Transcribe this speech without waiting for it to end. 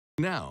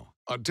Now,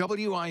 a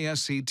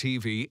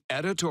WISC-TV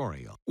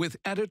editorial with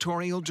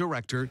editorial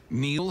director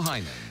Neil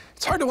Hyman.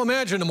 It's hard to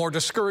imagine a more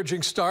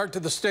discouraging start to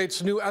the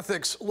state's new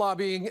ethics,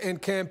 lobbying,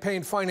 and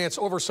campaign finance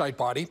oversight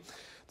body.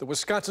 The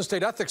Wisconsin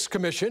State Ethics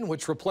Commission,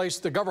 which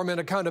replaced the Government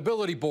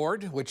Accountability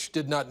Board, which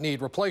did not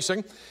need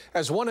replacing,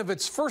 as one of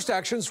its first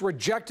actions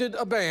rejected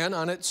a ban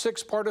on its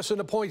 6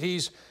 partisan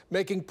appointees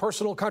making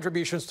personal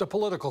contributions to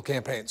political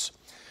campaigns.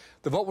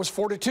 The vote was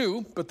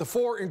 4-2, but the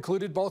 4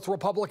 included both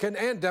Republican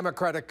and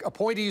Democratic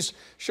appointees,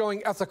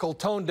 showing ethical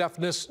tone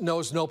deafness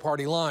knows no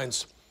party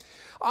lines.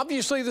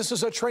 Obviously, this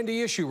is a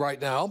trendy issue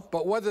right now,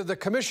 but whether the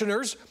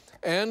commissioners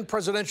and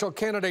presidential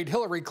candidate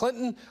Hillary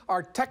Clinton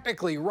are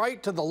technically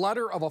right to the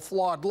letter of a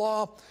flawed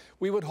law,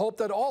 we would hope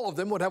that all of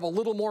them would have a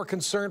little more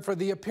concern for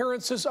the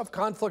appearances of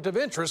conflict of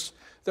interest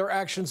their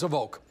actions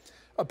evoke.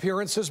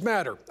 Appearances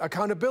matter.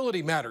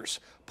 Accountability matters.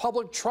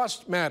 Public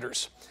trust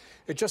matters.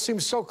 It just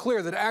seems so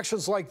clear that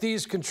actions like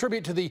these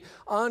contribute to the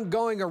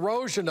ongoing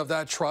erosion of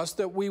that trust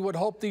that we would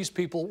hope these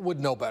people would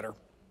know better.